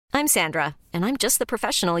I'm Sandra, and I'm just the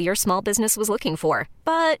professional your small business was looking for.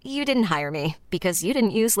 But you didn't hire me because you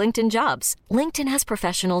didn't use LinkedIn Jobs. LinkedIn has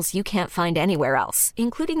professionals you can't find anywhere else,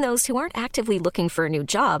 including those who aren't actively looking for a new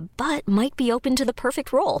job, but might be open to the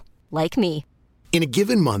perfect role, like me. In a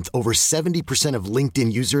given month, over 70% of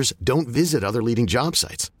LinkedIn users don't visit other leading job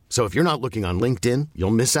sites. So if you're not looking on LinkedIn,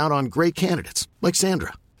 you'll miss out on great candidates like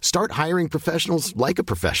Sandra. Start hiring professionals like a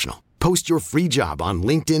professional. Post your free job on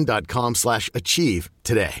linkedin.com/achieve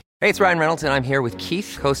today. Hey, it's Ryan Reynolds, and I'm here with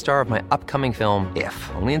Keith, co-star of my upcoming film, If,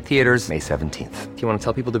 only in theaters May 17th. Do you want to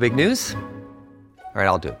tell people the big news? All right,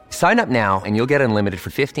 I'll do it. Sign up now and you'll get unlimited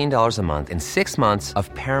for $15 a month and 6 months of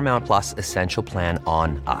Paramount Plus Essential Plan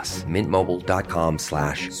on us.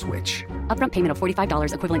 MintMobile.com/switch. Upfront payment of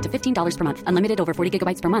 $45 equivalent to $15 per month. Unlimited over 40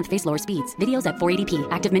 gigabytes per month. Face lower speeds. Videos at 480p.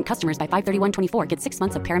 Active Mint customers by 531.24 get 6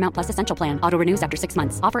 months of Paramount Plus Essential Plan. Auto renews after 6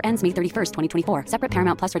 months. Offer ends May 31st, 2024. Separate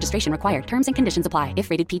Paramount Plus registration required. Terms and conditions apply if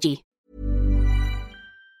rated PG.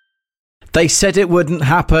 They said it wouldn't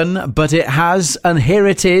happen, but it has, and here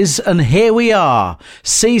it is, and here we are.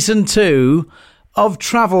 Season 2 of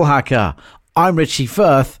Travel Hacker. I'm Richie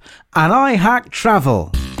Firth, and I hack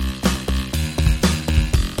travel.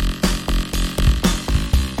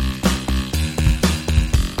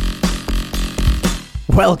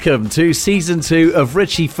 Welcome to Season 2 of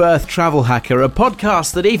Richie Firth Travel Hacker, a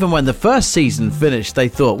podcast that even when the first season finished, they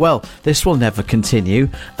thought, well, this will never continue.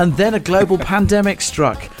 And then a global pandemic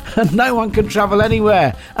struck, and no one could travel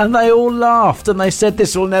anywhere. And they all laughed, and they said,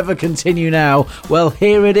 this will never continue now. Well,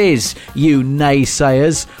 here it is, you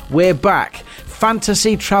naysayers. We're back.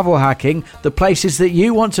 Fantasy travel hacking, the places that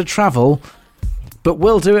you want to travel, but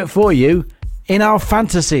we'll do it for you in our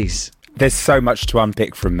fantasies. There's so much to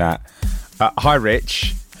unpick from that. Hi,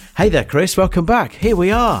 Rich. Hey there, Chris. Welcome back. Here we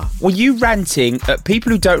are. Were you ranting at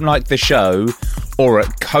people who don't like the show, or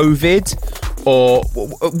at COVID, or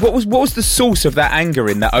what was the source of that anger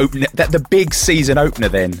in that opening, the big season opener?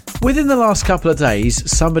 Then, within the last couple of days,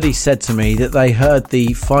 somebody said to me that they heard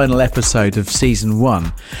the final episode of season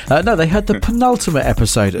 1. No, they heard the penultimate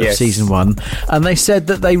episode of season 1, and they said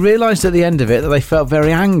that they realised at the end of it that they felt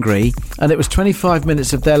very angry, and it was 25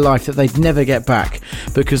 minutes of their life that they'd never get back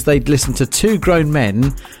because they'd listened to two grown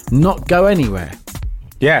men not go anywhere.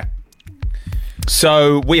 Yeah.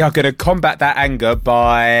 So we are going to combat that anger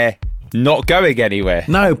by not going anywhere.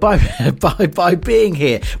 No, by being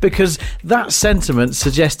here, because that sentiment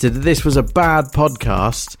suggested that this was a bad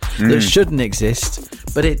podcast that shouldn't exist,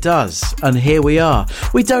 but it does, and here we are.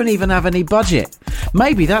 We don't even have any budget.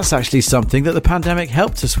 Maybe that's actually something that the pandemic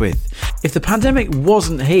helped us with. If the pandemic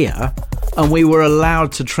wasn't here and we were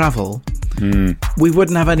allowed to travel, we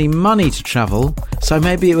wouldn't have any money to travel, so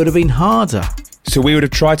maybe it would have been harder. So we would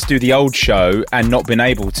have tried to do the old show and not been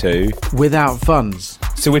able to. Without funds.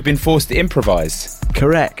 So we've been forced to improvise.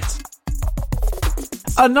 Correct.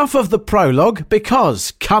 Enough of the prologue,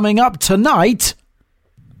 because coming up tonight...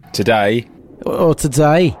 Today. Or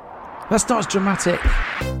today. That's not as dramatic.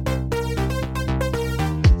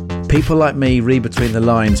 People like me read between the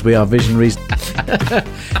lines. We are visionaries. Do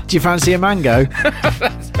you fancy a mango?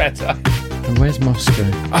 That's better. And where's Moscow?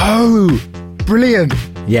 Oh, brilliant.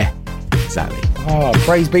 Yeah, exactly. Oh,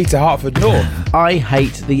 praise be to Hertford North. I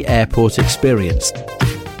hate the airport experience.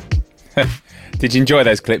 Did you enjoy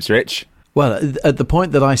those clips, Rich? Well, at the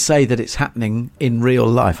point that I say that it's happening in real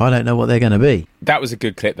life, I don't know what they're going to be. That was a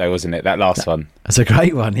good clip, though, wasn't it? That last one. That's a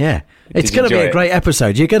great one, yeah. It's going to be a great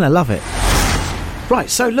episode. You're going to love it. Right,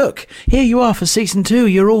 so look, here you are for Season 2.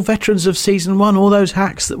 You're all veterans of Season 1, all those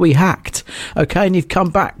hacks that we hacked. OK, and you've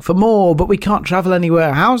come back for more, but we can't travel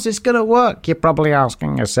anywhere. How's this going to work? You're probably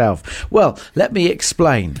asking yourself. Well, let me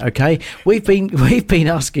explain, OK? We've been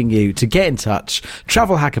asking you to get in touch,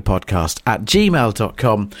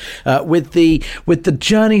 travelhackerpodcast@gmail.com, with the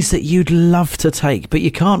journeys that you'd love to take, but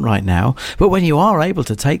you can't right now. But when you are able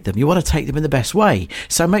to take them, you want to take them in the best way.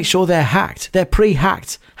 So make sure they're hacked. They're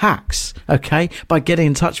pre-hacked hacks, OK? By getting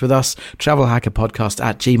in touch with us,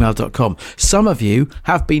 travelhackerpodcast@gmail.com. Some of you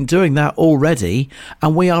have been doing that already,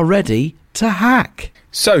 and we are ready to hack.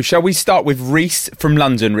 So, shall we start with Reese from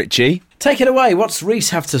London, Richie? Take it away. What's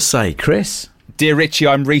Reese have to say, Chris? Dear Richie,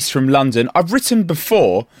 I'm Reese from London. I've written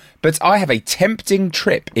before, but I have a tempting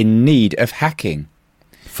trip in need of hacking.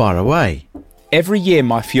 Far away. Every year,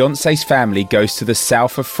 my fiancé's family goes to the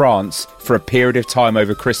south of France for a period of time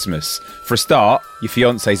over Christmas. For a start, your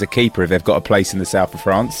fiancé's a keeper if they've got a place in the south of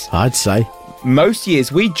France. I'd say. Most years,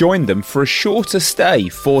 we join them for a shorter stay,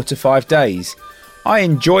 4 to 5 days. I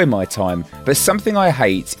enjoy my time, but something I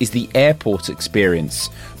hate is the airport experience,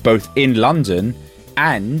 both in London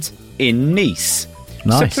and in Nice.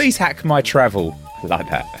 Nice. So please hack my travel. Like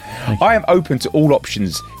that. I am open to all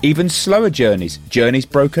options, even slower journeys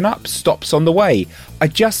broken up, stops on the way. I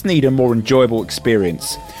just need a more enjoyable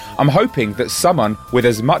experience. I'm hoping that someone with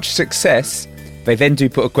as much success, they then do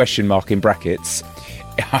put a question mark in brackets,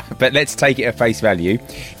 but let's take it at face value,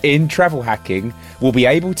 in travel hacking will be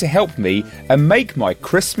able to help me and make my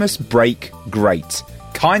Christmas break great.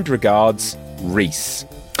 Kind regards, Reese.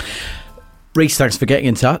 Reese, thanks for getting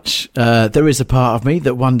in touch. There is a part of me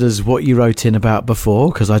that wonders what you wrote in about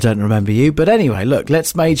before, because I don't remember you. But anyway, look,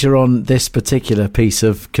 let's major on this particular piece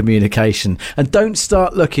of communication. And don't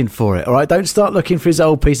start looking for it, all right? Don't start looking for his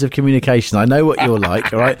old piece of communication. I know what you're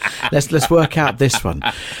like, all right? Let's work out this one.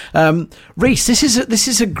 Reese, this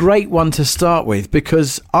is a great one to start with,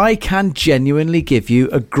 because I can genuinely give you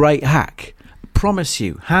a great hack. Promise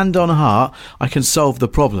you, hand on heart, I can solve the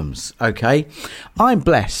problems. Okay, I'm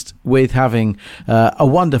blessed with having a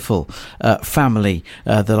wonderful family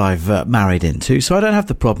that I've married into, so I don't have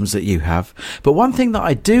the problems that you have. But one thing that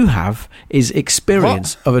I do have is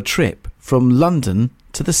experience of a trip from London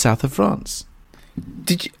to the south of France.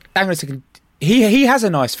 Did you? Hang on a second. He has a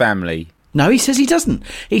nice family. No, he says he doesn't.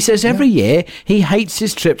 He says every year he hates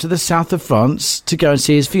his trip to the south of France to go and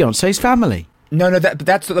see his fiance's family. No,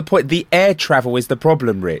 that's not the point. The air travel is the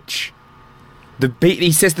problem, Rich.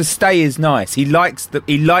 He says the stay is nice. He likes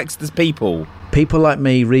the people. People like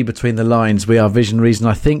me read between the lines. We are visionaries, and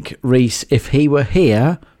I think Reese, if he were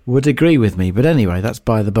here, would agree with me. But anyway, that's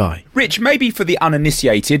by the by. Rich, maybe for the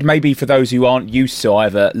uninitiated, maybe for those who aren't used to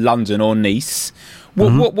either London or Nice,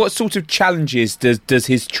 what sort of challenges does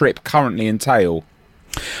his trip currently entail?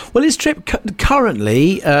 Well, his trip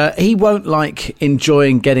currently, he won't like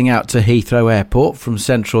enjoying getting out to Heathrow Airport from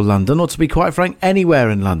central London, or to be quite frank, anywhere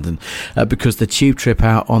in London, because the tube trip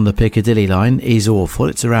out on the Piccadilly line is awful.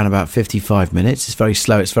 It's around about 55 minutes. It's very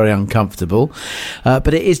slow. It's very uncomfortable,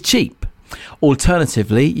 but it is cheap.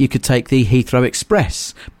 Alternatively, you could take the Heathrow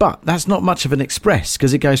Express, but that's not much of an express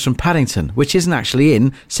because it goes from Paddington, which isn't actually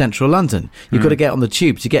in central London. You've got to get on the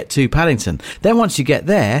tube to get to Paddington. Then once you get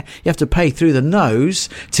there, you have to pay through the nose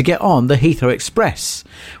to get on the Heathrow Express,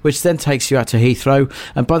 which then takes you out to Heathrow.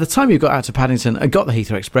 And by the time you got out to Paddington and got the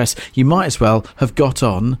Heathrow Express, you might as well have got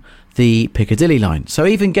on the Piccadilly line. So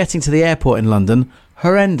even getting to the airport in London,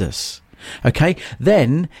 horrendous. Okay,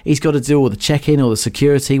 then he's got to do all the check-in, all the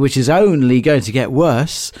security, which is only going to get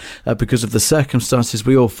worse because of the circumstances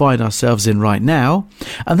we all find ourselves in right now.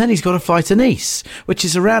 And then he's got to fly to Nice, which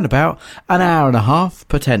is around about an hour and a half,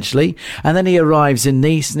 potentially. And then he arrives in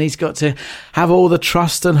Nice and he's got to have all the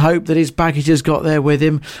trust and hope that his baggage has got there with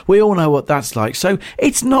him. We all know what that's like. So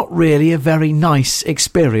it's not really a very nice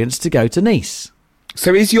experience to go to Nice.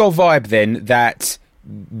 So is your vibe then that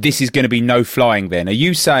this is going to be no flying then? Are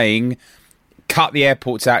you saying cut the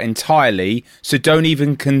airports out entirely, so don't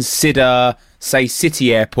even consider, say,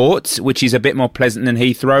 city airports, which is a bit more pleasant than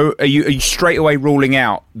Heathrow? Are you straight away ruling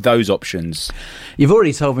out those options? You've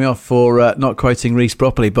already told me off for not quoting Reese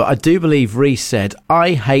properly, but I do believe Reese said,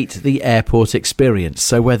 I hate the airport experience.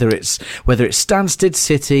 So whether it's Stansted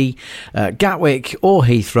City, Gatwick or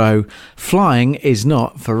Heathrow, flying is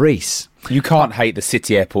not for Reese. You can't hate the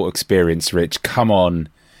city airport experience, Rich. Come on.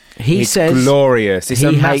 It's glorious. It's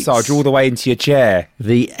a massage all the way into your chair.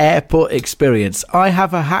 The airport experience. I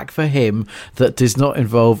have a hack for him that does not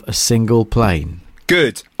involve a single plane.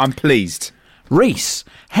 Good. I'm pleased. Reese,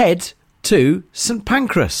 head to St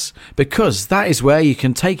Pancras, because that is where you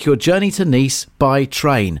can take your journey to Nice by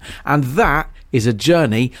train. And that is a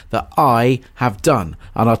journey that I have done,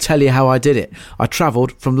 and I'll tell you how I did it. I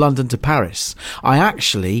travelled from London to Paris. I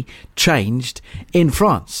actually changed in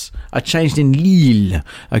France. I changed in Lille,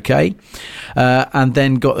 okay? And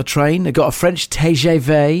then got the train. I got a French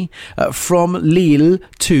TGV from Lille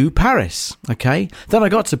to Paris, okay? Then I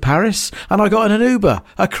got to Paris and I got in an Uber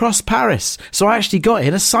across Paris. So I actually got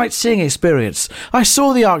in a sightseeing experience. I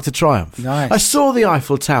saw the Arc de Triomphe. Nice. I saw the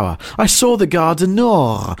Eiffel Tower. I saw the Gare du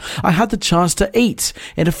Nord. I had the chance to eat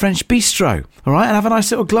in a French bistro, all right? And have a nice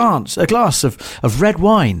little glass of red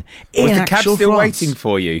wine in Was the actual cab still France. waiting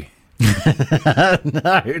for you?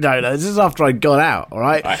 No. This is after I got out, all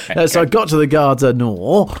right? So I got to the Gare du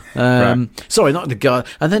Nord. Right. Sorry, not the Gare.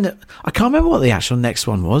 And then I can't remember what the actual next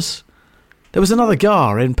one was. There was another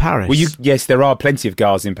Gare in Paris. Well, yes, there are plenty of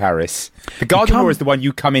Gares in Paris. The Gare du Nord is the one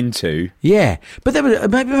you come into. Yeah, but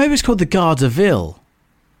maybe it's called the Gare de Ville.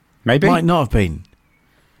 Maybe. Might not have been.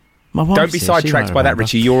 My wife Don't be says sidetracked by that,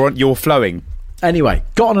 Richie. You're flowing. Anyway,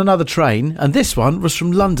 got on another train, and this one was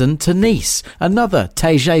from London to Nice. Another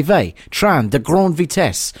TGV, train de grande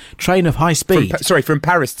vitesse, train of high speed. From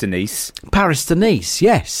Paris to Nice. Paris to Nice,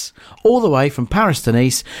 yes. All the way from Paris to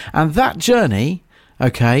Nice. And that journey,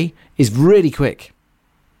 okay, is really quick.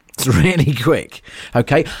 It's really quick.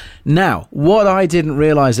 Okay. Now, what I didn't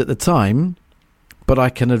realise at the time, but I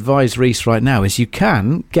can advise Reese right now, is you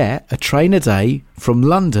can get a train a day from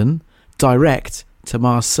London direct to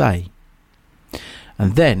Marseille.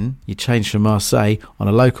 And then you change from Marseille on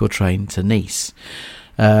a local train to Nice.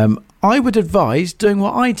 I would advise doing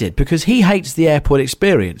what I did because he hates the airport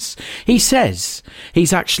experience. He says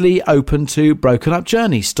he's actually open to broken up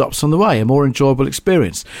journeys, stops on the way, a more enjoyable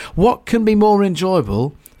experience. What can be more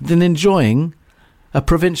enjoyable than enjoying a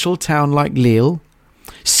provincial town like Lille,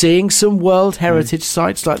 seeing some World Heritage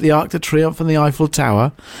sites like the Arc de Triomphe and the Eiffel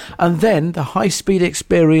Tower, and then the high-speed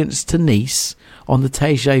experience to Nice on the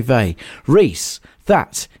TGV? Reese,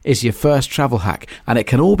 that is your first travel hack, and it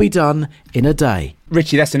can all be done in a day.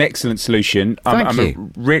 Richie, that's an excellent solution. Thank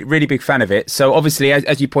you. I'm a really big fan of it. So obviously,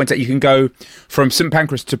 as you point out, you can go from St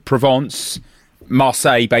Pancras to Provence,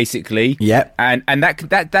 Marseille, basically. Yep. And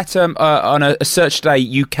that on a search day,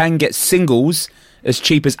 you can get singles as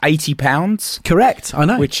cheap as £80. Correct, I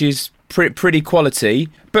know. Which is pretty quality.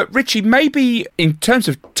 But Richie, maybe in terms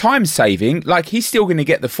of time saving, like he's still going to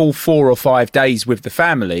get the full 4 or 5 days with the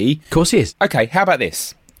family. Of course he is. Okay, how about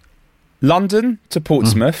this? London to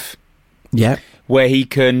Portsmouth. Yeah. Where he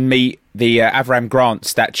can meet the Avram Grant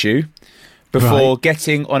statue before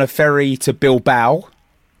getting on a ferry to Bilbao.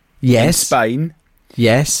 Yes. In Spain.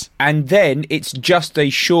 Yes. And then it's just a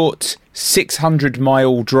short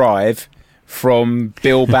 600-mile drive from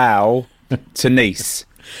Bilbao to Nice.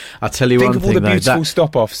 I'll tell you Think one of thing, all the though, beautiful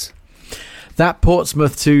stop-offs. That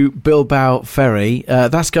Portsmouth to Bilbao ferry,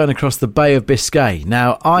 that's going across the Bay of Biscay.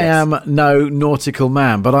 Now, I am no nautical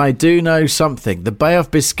man, but I do know something. The Bay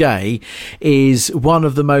of Biscay is one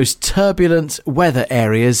of the most turbulent weather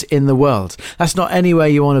areas in the world. That's not anywhere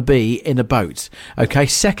you want to be in a boat. Okay,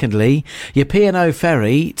 secondly, your P&O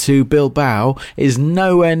ferry to Bilbao is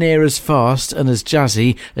nowhere near as fast and as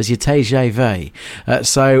jazzy as your TGV.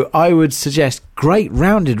 So I would suggest great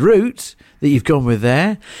rounded route that you've gone with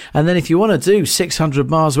there. And then if you want to do 600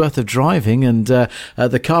 miles worth of driving and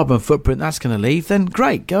the carbon footprint that's going to leave, then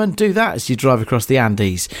great, go and do that as you drive across the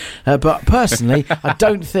Andes. But personally, I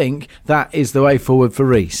don't think that is the way forward for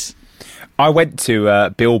Reese. I went to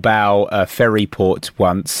Bilbao ferry port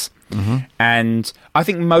once, and I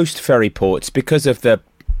think most ferry ports, because of the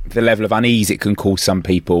level of unease it can cause some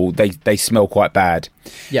people, they smell quite bad.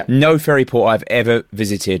 Yeah. No ferry port I've ever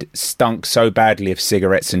visited stunk so badly of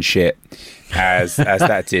cigarettes and shit as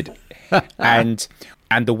that did. And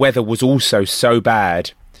the weather was also so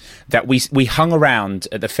bad that we hung around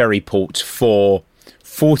at the ferry port for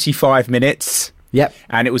 45 minutes. Yep.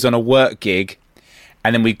 And it was on a work gig.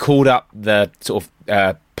 And then we called up the sort of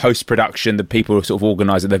post-production, the people who sort of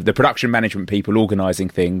organising, the production management people organising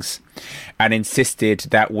things, and insisted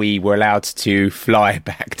that we were allowed to fly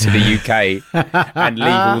back to the UK and leave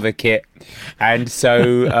all the kit. And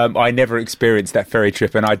so I never experienced that ferry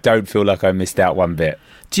trip, and I don't feel like I missed out one bit.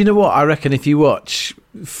 Do you know what? I reckon if you watch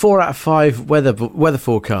 4 out of 5 weather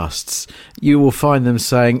forecasts, you will find them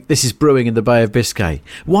saying, this is brewing in the Bay of Biscay.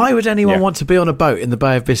 Why would anyone want to be on a boat in the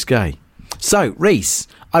Bay of Biscay? So, Reese,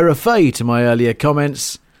 I refer you to my earlier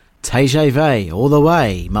comments. TGV all the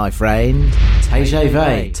way, my friend.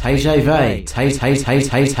 TGV, TGV,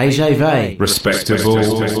 TGV.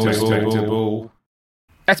 Respectable.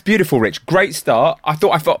 That's beautiful, Rich. Great start. I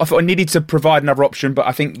thought I needed to provide another option, but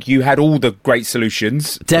I think you had all the great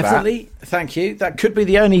solutions. Definitely. Thank you. That could be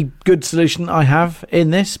the only good solution I have in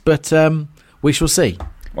this, but we shall see.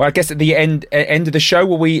 Well, I guess at the end of the show,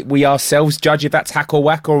 will we ourselves judge if that's hack or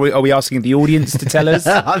whack, or are we asking the audience to tell us?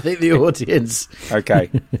 I think the audience. Okay.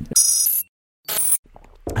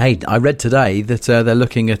 Hey, I read today that they're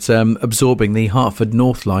looking at absorbing the Hertford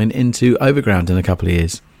North Line into Overground in a couple of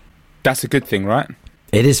years. That's a good thing, right?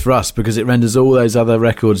 It is for us, because it renders all those other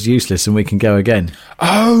records useless and we can go again.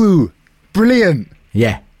 Oh, brilliant.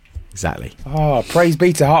 Yeah, exactly. Oh, praise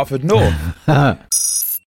be to Hertford North.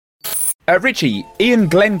 Richie, Ian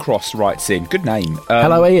Glencross writes in. Good name.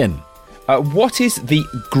 Hello, Ian. What is the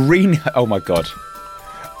green... Oh, my God.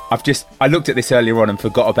 I looked at this earlier on and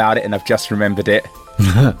forgot about it, and I've just remembered it.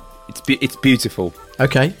 It's beautiful.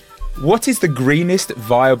 Okay. What is the greenest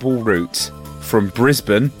viable route from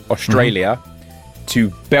Brisbane, Australia,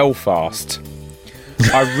 to Belfast?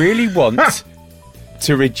 I really want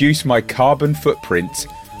to reduce my carbon footprint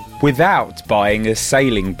without buying a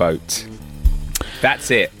sailing boat. That's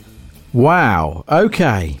it. Wow.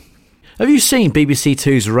 Okay. Have you seen BBC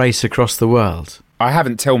Two's Race Across the World? I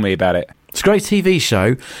haven't. Tell me about it. It's a great TV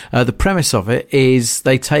show. The premise of it is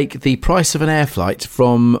they take the price of an air flight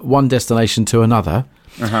from one destination to another,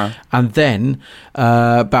 and then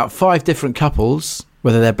about 5 different couples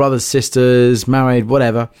whether they're brothers, sisters, married,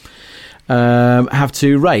 whatever, have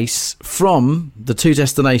to race from the two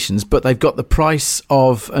destinations, but they've got the price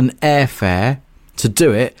of an airfare to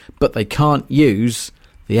do it, but they can't use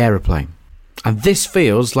the aeroplane. And this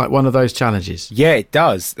feels like one of those challenges. Yeah, it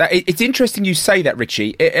does. It's interesting you say that,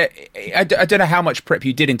 Richie. I don't know how much prep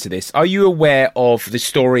you did into this. Are you aware of the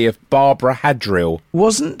story of Barbara Hadrill?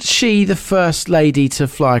 Wasn't she the first lady to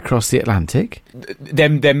fly across the Atlantic?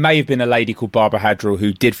 There may have been a lady called Barbara Hadrill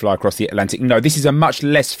who did fly across the Atlantic. No, this is a much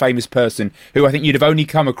less famous person who I think you'd have only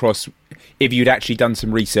come across if you'd actually done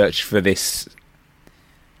some research for this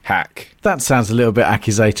hack. That sounds a little bit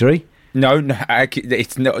accusatory. No,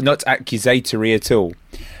 it's not accusatory at all.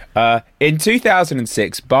 In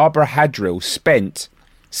 2006, Barbara Hadrill spent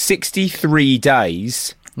 63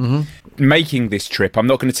 days making this trip. I'm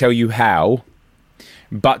not going to tell you how,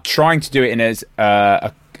 but trying to do it in as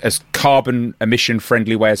carbon emission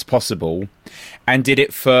friendly way as possible, and did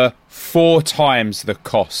it for 4 times the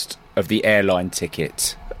cost of the airline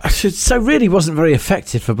ticket. So really wasn't very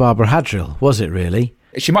effective for Barbara Hadrill, was it really?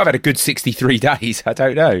 She might have had a good 63 days. I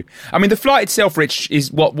don't know. I mean, the flight itself, Rich,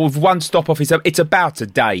 is what with one stop off. It's about a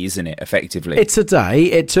day, isn't it? Effectively, it's a day.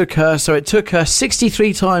 It took her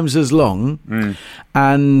 63 times as long,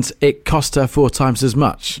 and it cost her 4 times as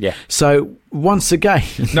much. Yeah. So once again,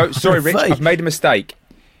 no, sorry, Rich, I've made a mistake.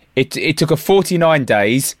 It took her 49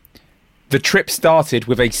 days. The trip started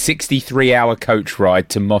with a 63-hour coach ride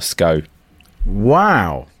to Moscow.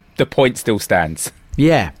 Wow. The point still stands.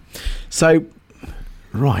 Yeah. So.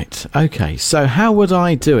 Right, okay, so how would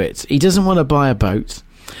I do it? He doesn't want to buy a boat.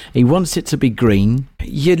 He wants it to be green.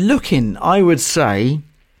 You're looking, I would say,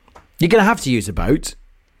 you're going to have to use a boat.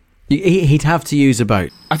 He'd have to use a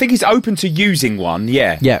boat. I think he's open to using one,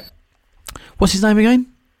 yeah. Yeah. What's his name again?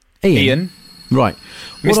 Ian. Right.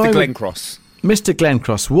 Mr. Glencross. Mr.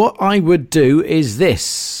 Glencross, what I would do is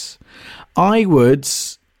this. He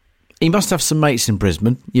must have some mates in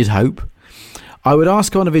Brisbane, you'd hope. I would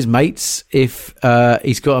ask one of his mates if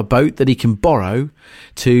he's got a boat that he can borrow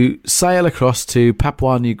to sail across to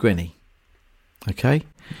Papua New Guinea. Okay?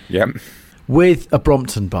 Yep. With a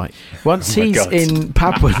Brompton bike. Once he's in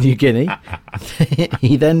Papua New Guinea,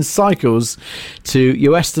 he then cycles to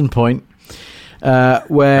Western Point,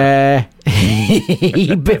 where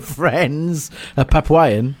he befriends a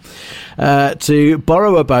Papuan to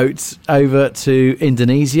borrow a boat over to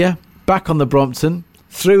Indonesia, back on the Brompton,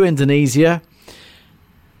 through Indonesia,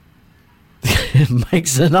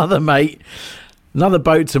 makes another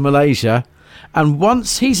boat to Malaysia, and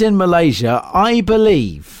once he's in Malaysia, I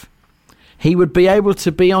believe he would be able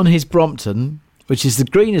to be on his Brompton, which is the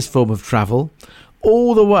greenest form of travel,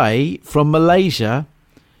 all the way from Malaysia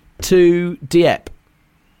to Dieppe.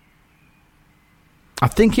 I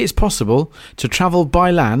think it's possible to travel by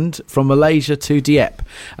land from Malaysia to Dieppe,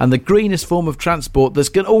 and the greenest form of transport that's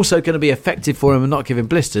also going to be effective for him and not give him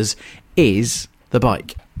blisters is the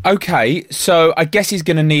bike. Okay, so I guess he's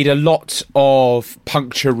going to need a lot of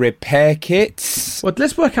puncture repair kits. Well,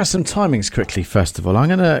 let's work out some timings quickly, first of all. I'm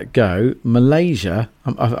going to go Malaysia.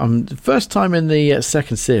 I'm the first time in the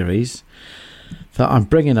second series that I'm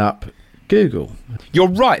bringing up Google. You're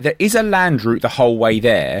right, there is a land route the whole way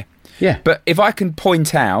there. Yeah. But if I can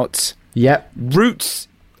point out, yep, routes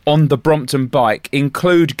on the Brompton bike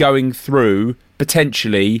include going through,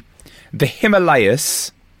 potentially, the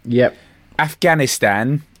Himalayas. Yep.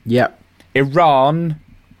 Afghanistan, yep, Iran,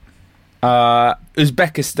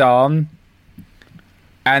 Uzbekistan,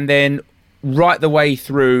 and then right the way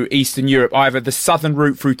through Eastern Europe, either the southern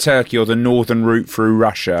route through Turkey or the northern route through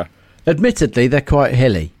Russia. Admittedly, they're quite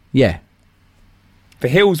hilly, yeah. The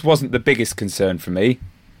hills wasn't the biggest concern for me.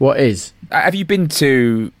 What is? Have you been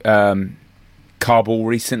to Kabul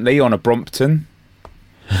recently on a Brompton?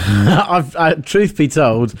 Truth be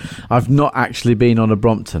told, I've not actually been on a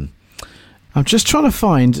Brompton. I'm just trying to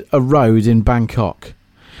find a road in Bangkok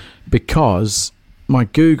because my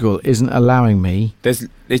Google isn't allowing me.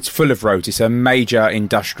 It's full of roads. It's a major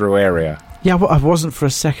industrial area. Yeah, well, I wasn't for a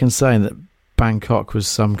second saying that Bangkok was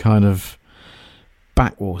some kind of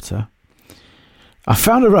backwater. I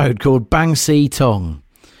found a road called Bang See Tong.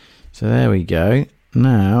 So there we go.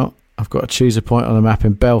 Now I've got to choose a point on a map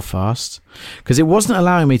in Belfast because it wasn't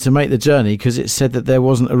allowing me to make the journey because it said that there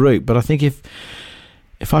wasn't a route. But I think if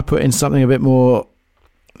I put in something a bit more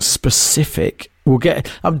specific, we'll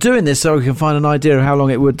get... I'm doing this so we can find an idea of how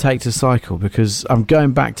long it would take to cycle because I'm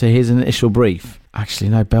going back to his initial brief.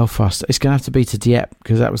 Actually, no, Belfast. It's going to have to be to Dieppe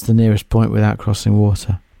because that was the nearest point without crossing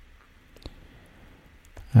water.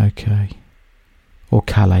 Okay. Or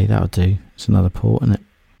Calais, that'll do. It's another port, isn't it?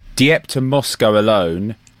 Dieppe to Moscow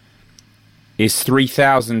alone is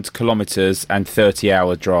 3,000 kilometres and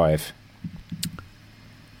 30-hour drive.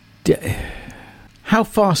 How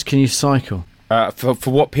fast can you cycle? For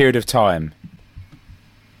what period of time?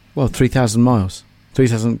 Well, 3,000 miles.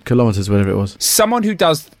 3,000 kilometres, whatever it was. Someone who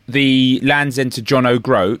does the Land's End to John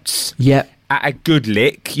O'Groats Yeah. at a good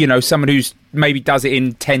lick, you know, someone who's maybe does it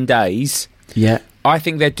in 10 days, Yeah. I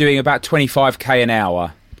think they're doing about 25k an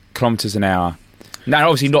hour, kilometres an hour. Now,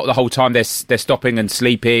 obviously not the whole time. They're stopping and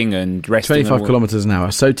sleeping and resting. 25 kilometres an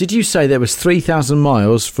hour. So did you say there was 3,000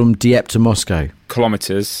 miles from Dieppe to Moscow?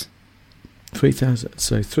 Kilometres. 3,000.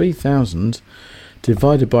 So 3,000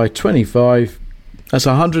 divided by 25. That's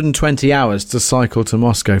 120 hours to cycle to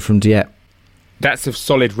Moscow from Dieppe. That's a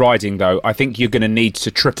solid riding, though. I think you're going to need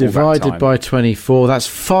to triple that time. Divided by 24. That's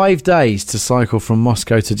 5 days to cycle from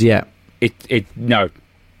Moscow to Dieppe. No.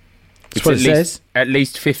 That's what it says. At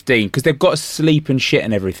least 15, because they've got to sleep and shit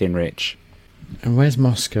and everything, Rich. And where's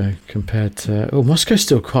Moscow compared to... Oh, Moscow's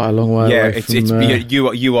still quite a long way away from...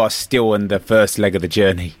 You are still on the first leg of the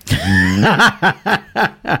journey.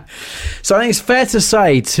 So I think it's fair to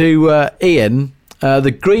say to Ian,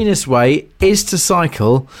 the greenest way is to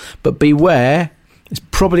cycle, but beware, it's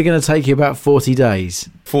probably going to take you about 40 days.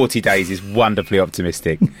 40 days is wonderfully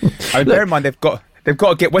optimistic. Bear in mind, they've got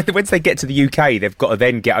to get... Once they get to the UK, they've got to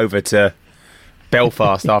then get over to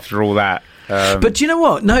Belfast after all that. But do you know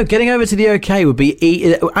what? No, getting over to the UK would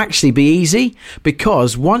actually be easy,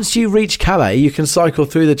 because once you reach Calais, you can cycle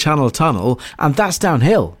through the Channel Tunnel, and that's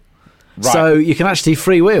downhill. Right. So you can actually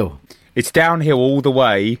freewheel. It's downhill all the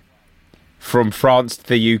way from France to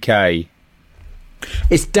the UK.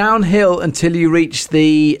 It's downhill until you reach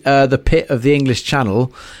the pit of the English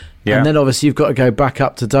Channel, and then obviously you've got to go back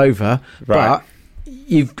up to Dover. Right. But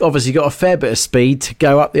you've obviously got a fair bit of speed to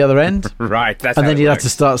go up the other end. Right. And then you'd have to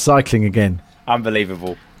start cycling again.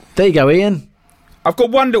 Unbelievable. There you go, Ian. I've got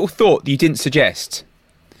one little thought that you didn't suggest.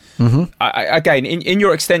 Mm-hmm. Again, in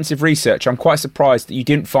your extensive research, I'm quite surprised that you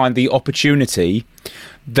didn't find the opportunity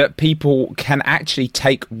that people can actually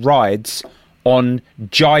take rides on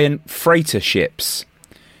giant freighter ships,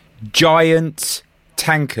 giant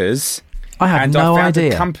tankers. I had no idea. I found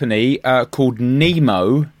a company called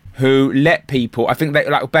Nemo, who let people, I think they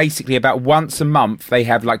basically about once a month they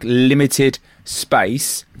have limited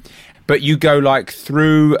space, but you go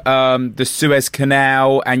through the Suez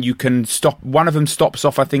Canal, and you can stop. One of them stops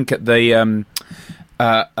off, I think, at the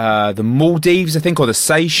Maldives, I think, or the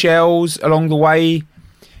Seychelles along the way.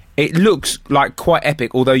 It looks quite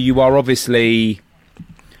epic, although you are obviously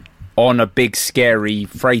on a big scary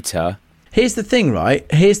freighter. Here's the thing, right?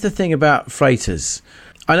 Here's the thing about freighters.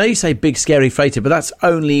 I know you say big scary freighter, but that's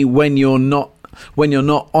only when you're not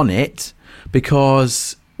on it,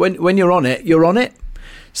 because when you're on it, you're on it.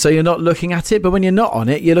 So you're not looking at it, but when you're not on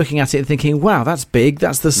it, you're looking at it and thinking, wow, that's big.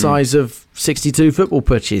 That's the size of 62 football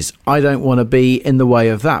pitches. I don't want to be in the way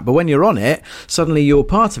of that. But when you're on it, suddenly you're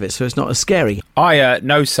part of it, so it's not as scary. I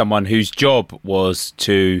know someone whose job was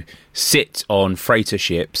to sit on freighter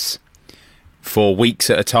ships for weeks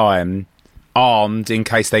at a time, armed in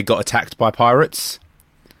case they got attacked by pirates.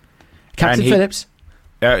 Captain Phillips?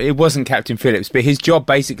 It wasn't Captain Phillips, but his job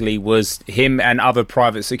basically was him and other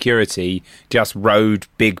private security just rowed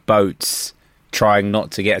big boats trying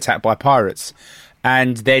not to get attacked by pirates.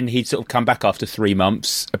 And then he'd sort of come back after 3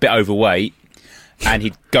 months, a bit overweight, and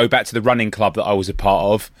he'd go back to the running club that I was a part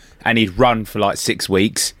of, and he'd run for 6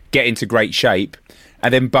 weeks, get into great shape,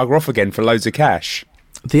 and then bugger off again for loads of cash.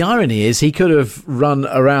 The irony is he could have run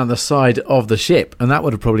around the side of the ship, and that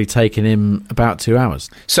would have probably taken him about 2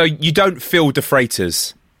 hours. So you don't field the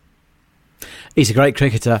freighters? He's a great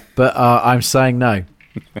cricketer, but I'm saying no.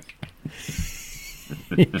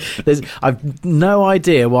 I've no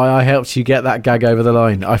idea why I helped you get that gag over the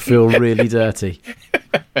line. I feel really dirty.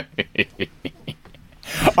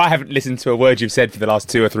 I haven't listened to a word you've said for the last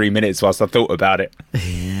 2 or 3 minutes whilst I've thought about it.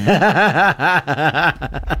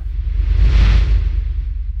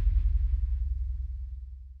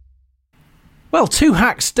 Well, 2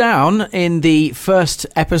 hacks down in the first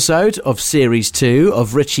episode of Series 2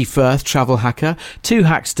 of Richie Firth, Travel Hacker. 2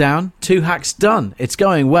 hacks down, 2 hacks done. It's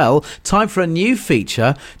going well. Time for a new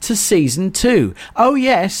feature to Season 2. Oh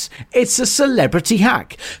yes, it's a celebrity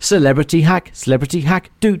hack. Celebrity hack, celebrity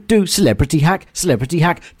hack, do, celebrity hack,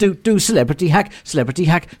 do, celebrity hack, celebrity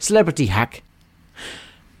hack, celebrity hack.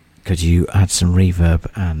 Could you add some reverb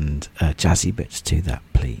and jazzy bits to that,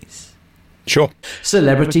 please? Sure.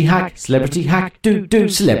 Celebrity hack, do, celebrity hack, do,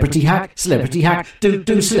 celebrity hack, celebrity hack,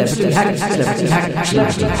 celebrity hack.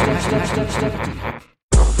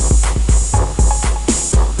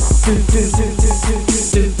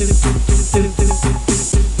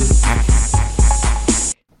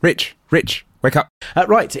 Rich, Wake up.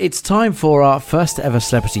 Right, it's time for our first ever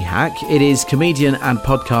celebrity hack. It is comedian and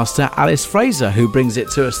podcaster Alice Fraser who brings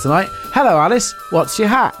it to us tonight. Hello, Alice. What's your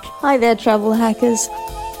hack? Hi there, travel hackers.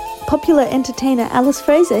 Popular entertainer Alice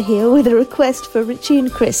Fraser here with a request for Richie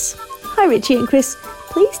and Chris. Hi, Richie and Chris.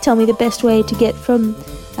 Please tell me the best way to get from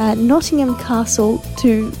Nottingham Castle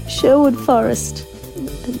to Sherwood Forest.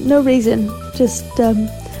 No reason, just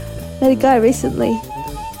met a guy recently.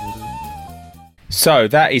 So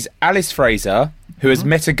that is Alice Fraser, who has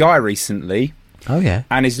met a guy recently. Oh, yeah.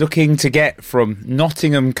 And is looking to get from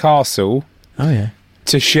Nottingham Castle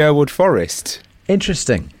to Sherwood Forest.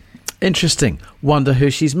 Interesting. Wonder who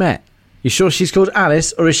she's met. You sure she's called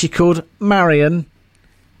Alice, or is she called Marion?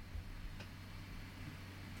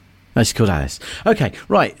 No, she's called Alice. Okay,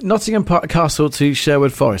 right. Nottingham Castle to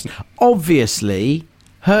Sherwood Forest. Obviously,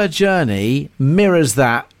 her journey mirrors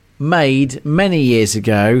that made many years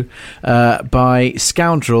ago by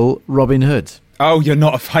scoundrel Robin Hood. Oh, you're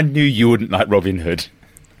not. I knew you wouldn't like Robin Hood.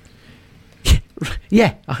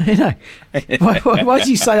 Yeah, I know. Why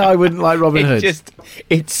do you say I wouldn't like Robin Hood?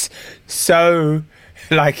 It's so,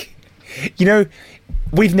 like, you know,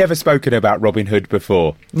 we've never spoken about Robin Hood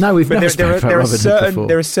before. No, we've never spoken about Robin Hood before.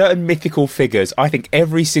 There are certain mythical figures. I think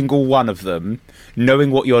every single one of them,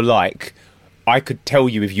 knowing what you're like, I could tell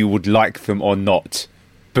you if you would like them or not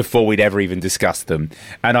before we'd ever even discuss them.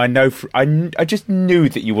 And I know, I just knew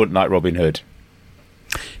that you wouldn't like Robin Hood.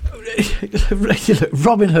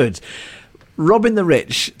 Robin Hood, robbing the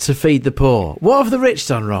rich to feed the poor. What have the rich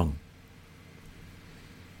done wrong?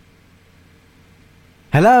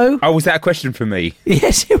 Hello? Oh, was that a question for me?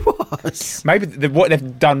 Yes, it was. Maybe what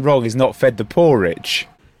they've done wrong is not fed the poor rich.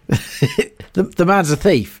 The man's a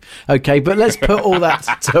thief, okay, but let's put all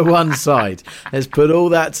that to one side.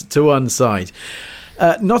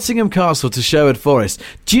 Nottingham Castle to Sherwood Forest.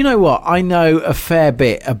 Do you know what? I know a fair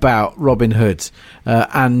bit about Robin Hood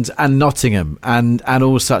and Nottingham and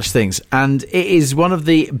all such things. And it is one of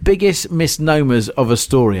the biggest misnomers of a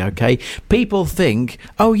story, okay? People think,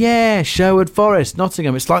 oh yeah, Sherwood Forest,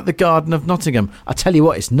 Nottingham, it's like the Garden of Nottingham. I tell you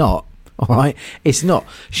what, it's not. All right, it's not.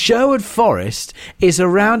 Sherwood Forest is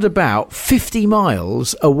around about 50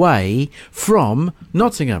 miles away from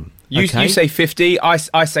Nottingham. Okay? You say 50, I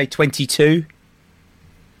say 22.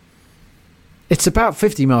 It's about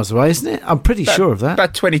 50 miles away, isn't it? I'm pretty sure of that.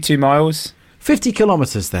 About 22 miles. 50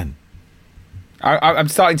 kilometres then. I'm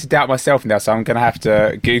starting to doubt myself now, so I'm going to have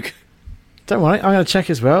to Google. Don't worry, I'm going to check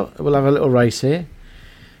as well. We'll have a little race here.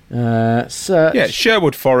 Search. Yeah,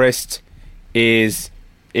 Sherwood Forest is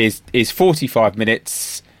 45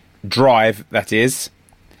 minutes drive, that is.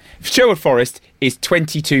 Sherwood Forest is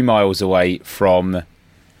 22 miles away from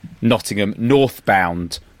Nottingham,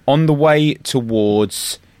 northbound, on the way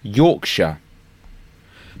towards Yorkshire.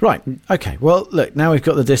 Right, okay. Well, look, now we've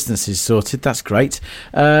got the distances sorted. That's great.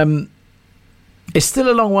 It's still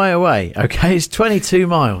a long way away, okay? It's 22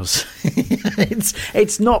 miles.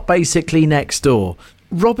 It's not basically next door.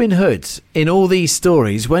 Robin Hood, in all these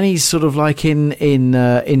stories, when he's sort of like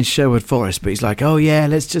in Sherwood Forest, but he's like, oh yeah,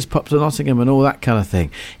 let's just pop to Nottingham and all that kind of thing.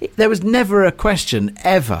 There was never a question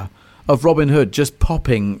ever of Robin Hood just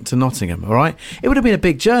popping to Nottingham, all right? It would have been a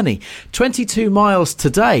big journey. 22 miles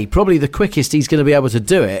today, probably the quickest he's going to be able to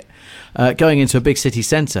do it, going into a big city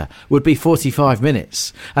centre, would be 45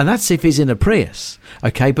 minutes. And that's if he's in a Prius,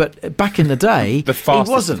 okay? But back in the day, the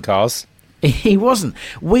fastest of cars. He wasn't.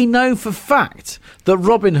 We know for fact that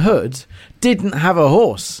Robin Hood didn't have a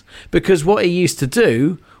horse, because what he used to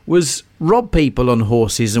do was rob people on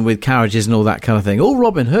horses and with carriages and all that kind of thing. All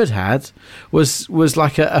Robin Hood had was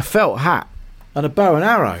like a felt hat and a bow and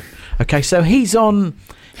arrow. Okay, so he's on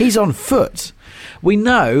foot. We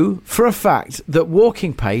know for a fact that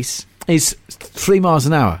walking pace is 3 miles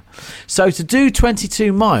an hour. So to do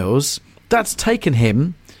 22 miles, that's taken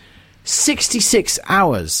him 66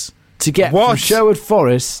 hours to get from Sherwood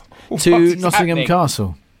Forest to Nottingham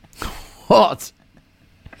Castle. What?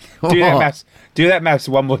 Do that maths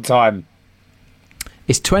one more time.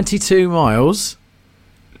 It's 22 miles,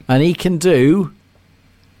 and he can do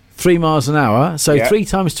 3 miles an hour. So 3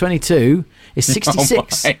 times 22 is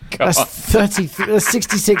 66. Oh my God. That's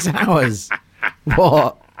 66 hours.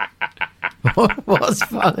 What? What's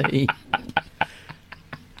funny?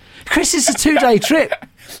 Chris, it's a 2-day trip.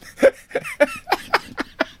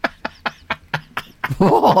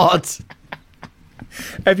 What?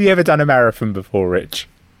 Have you ever done a marathon before, Rich?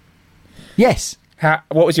 Yes.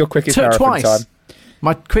 What was your quickest marathon time?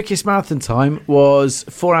 My quickest marathon time was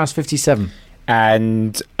 4 hours 57.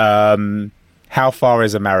 And how far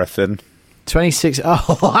is a marathon? 26.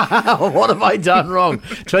 Oh, wow. What have I done wrong?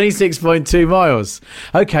 26.2 miles.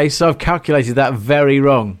 Okay, so I've calculated that very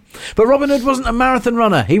wrong. But Robin Hood wasn't a marathon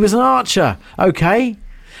runner. He was an archer. Okay.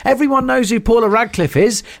 Everyone knows who Paula Radcliffe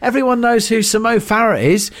is. Everyone knows who Sir Mo Farah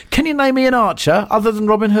is. Can you name me an archer other than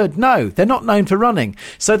Robin Hood? No, they're not known for running.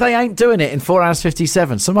 So they ain't doing it in 4 hours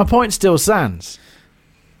 57. So my point still stands.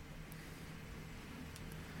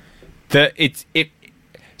 It's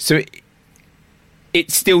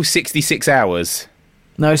still 66 hours.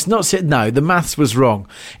 No, it's not. No, the maths was wrong.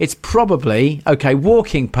 It's probably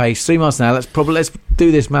walking pace 3 miles an hour. Let's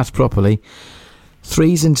do this maths properly.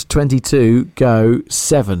 3s into 22 go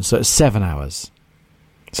 7, so it's 7 hours.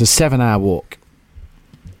 It's a 7-hour walk.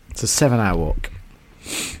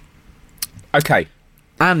 Okay.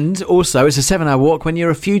 And also, it's a 7-hour walk when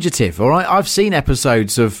you're a fugitive. All right, I've seen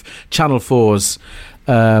episodes of Channel 4's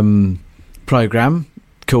program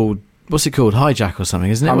called. What's it called? Hijack or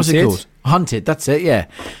something, isn't it? Hunted. What's it called? Hunted. That's it. Yeah,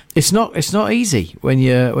 it's not easy when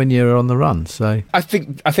you're on the run. So I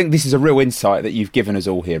think this is a real insight that you've given us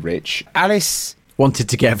all here, Rich. Alice wanted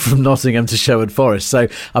to get from Nottingham to Sherwood Forest, so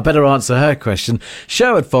I better answer her question.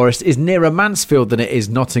 Sherwood Forest is nearer Mansfield than it is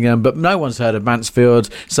Nottingham, but no one's heard of Mansfield,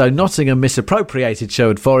 so Nottingham misappropriated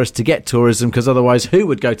Sherwood Forest to get tourism, because otherwise who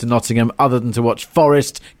would go to Nottingham other than to watch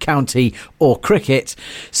Forest, County or cricket?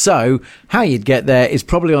 So how you'd get there is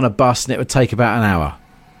probably on a bus, and it would take about an hour.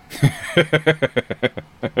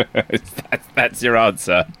 That's your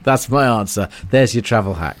answer. That's my answer. There's your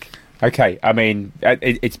travel hack. Okay, I mean,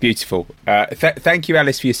 it's beautiful. Thank you,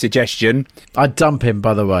 Alice, for your suggestion. I'd dump him,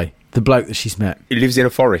 by the way, the bloke that she's met. He lives in a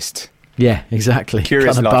forest. Yeah, exactly.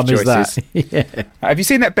 Curious kind of life bum choices. Is that? Yeah. Have you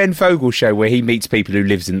seen that Ben Fogle show where he meets people who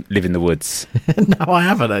live in the woods? No, I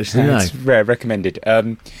haven't actually. No, it's rare, recommended.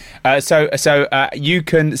 So you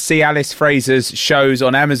can see Alice Fraser's shows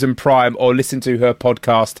on Amazon Prime or listen to her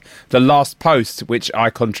podcast, The Last Post, which I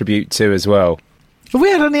contribute to as well. Have we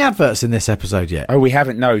had any adverts in this episode yet? Oh, we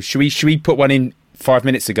haven't. No. Should we put one in 5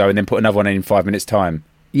 minutes ago and then put another one in 5 minutes' time?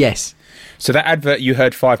 Yes. So that advert you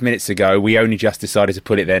heard 5 minutes ago, we only just decided to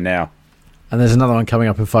put it there now. And there's another one coming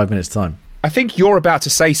up in 5 minutes' time. I think you're about to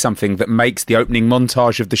say something that makes the opening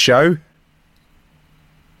montage of the show.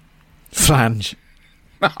 Flange.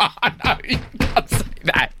 No, you can't say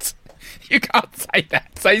that. You can't say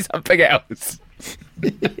that. Say something else. Do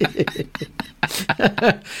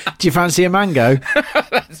you fancy a mango?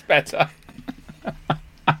 That's better.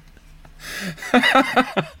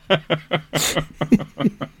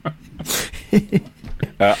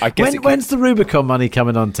 I guess when's the Rubicon money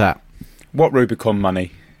coming on tap? What Rubicon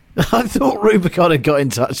money? I thought Rubicon had got in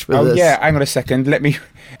touch with us. Oh yeah, hang on a second. Let me.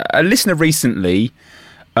 A listener recently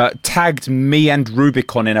tagged me and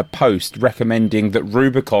Rubicon in a post recommending that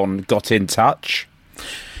Rubicon got in touch.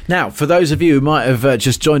 Now, for those of you who might have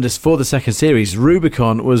just joined us for the second series,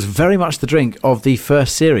 Rubicon was very much the drink of the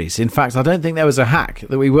first series. In fact, I don't think there was a hack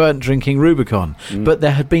that we weren't drinking Rubicon, but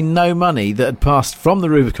there had been no money that had passed from the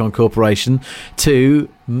Rubicon Corporation to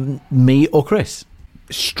me or Chris.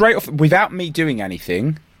 Straight off, without me doing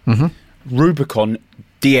anything, Rubicon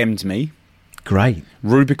DM'd me. Great.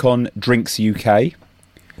 Rubicon Drinks UK.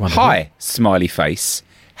 Wonderful. Hi, smiley face.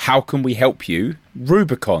 How can we help you?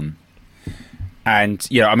 Rubicon. And,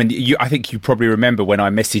 you know, I mean, I think you probably remember when I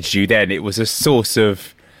messaged you then, it was a source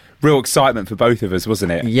of real excitement for both of us,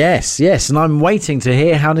 wasn't it? Yes. And I'm waiting to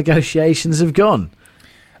hear how negotiations have gone.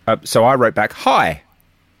 So I wrote back, hi,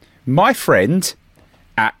 my friend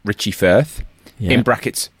at Richie Firth, in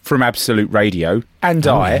brackets from Absolute Radio, and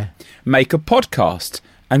I make a podcast,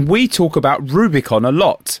 and we talk about Rubicon a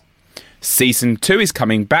lot. Season 2 is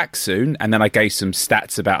coming back soon, and then I gave some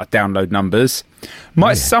stats about our download numbers.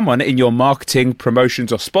 Might someone in your marketing,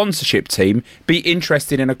 promotions or sponsorship team be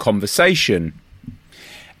interested in a conversation?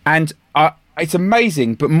 And it's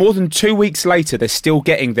amazing, but more than 2 weeks later, they're still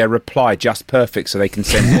getting their reply just perfect so they can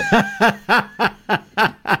send it.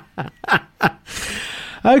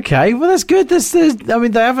 Okay, well, that's good. I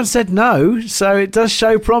mean, they haven't said no, so it does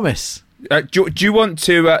show promise. Do you want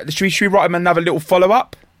to... should we write them another little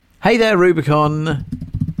follow-up? Hey there, Rubicon.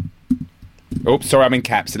 Oh, sorry, I'm in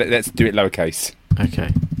caps. Let's do it lowercase.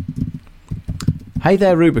 Okay. Hey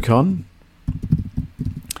there, Rubicon.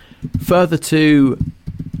 Further to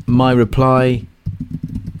my reply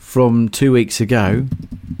from 2 weeks ago,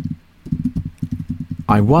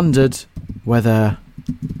 I wondered whether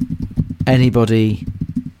anybody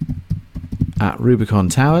at Rubicon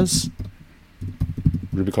Towers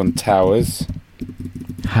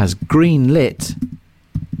has green-lit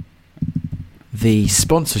the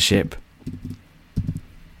sponsorship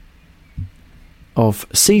of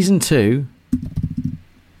Season 2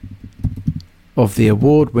 of the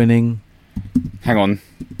award-winning Hang on.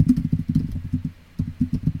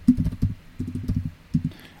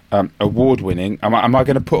 Award-winning. Am I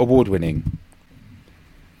going to put award-winning?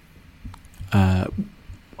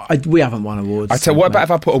 We haven't won awards. I tell. What about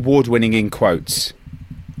if I put award-winning in quotes?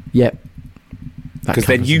 Yep. Because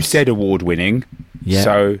then you said award-winning. Yeah.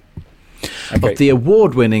 So. Okay. Of the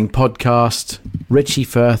award-winning podcast, Richie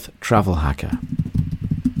Firth, Travel Hacker.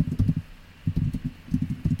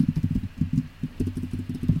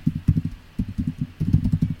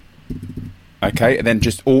 Okay, and then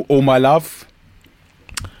just all my love.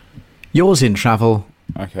 Yours in travel.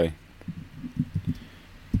 Okay.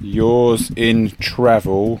 Yours in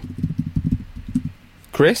travel.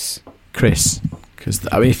 Chris. Because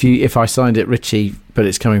I mean, if I signed it Richie, but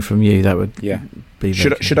it's coming from you, that would be.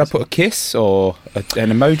 Should I put a kiss or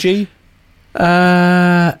an emoji?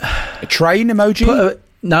 A train emoji?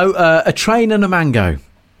 A train and a mango.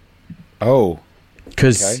 Oh.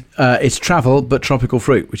 Because it's travel, but tropical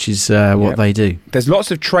fruit, which is what they do. There's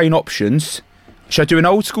lots of train options. Should I do an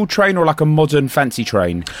old school train or like a modern fancy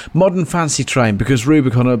train? Modern fancy train, because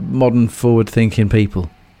Rubicon are modern forward-thinking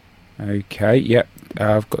people. Okay, yep.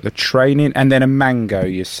 I've got the train in, and then a mango,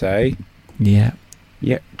 you say? Yeah.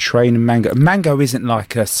 Yep, train and mango. Mango isn't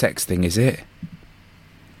like a sex thing, is it?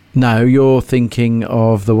 No, you're thinking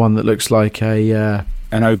of the one that looks like an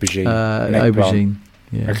aubergine. An aubergine.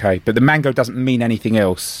 Yeah. Okay, but the mango doesn't mean anything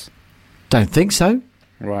else. Don't think so.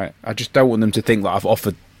 Right. I just don't want them to think that I've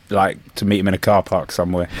offered to meet him in a car park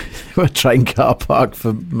somewhere. A train car park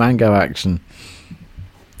for mango action.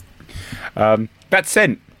 That's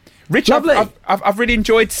sent. Rich, Lovely. I've really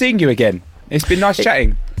enjoyed seeing you again. It's been nice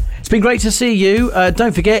chatting. It's been great to see you.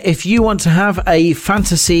 Don't forget, if you want to have a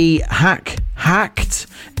fantasy hacked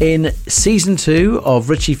in season 2 of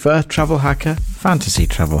Richie Firth Travel Hacker, Fantasy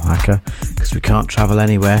Travel Hacker, because we can't travel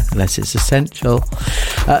anywhere unless it's essential,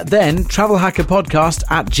 then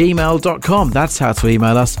travelhackerpodcast@gmail.com. That's how to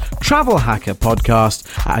email us,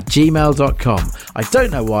 travelhackerpodcast@gmail.com. I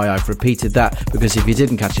don't know why I've repeated that, because if you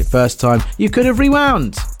didn't catch it first time, you could have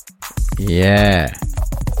rewound. Yeah.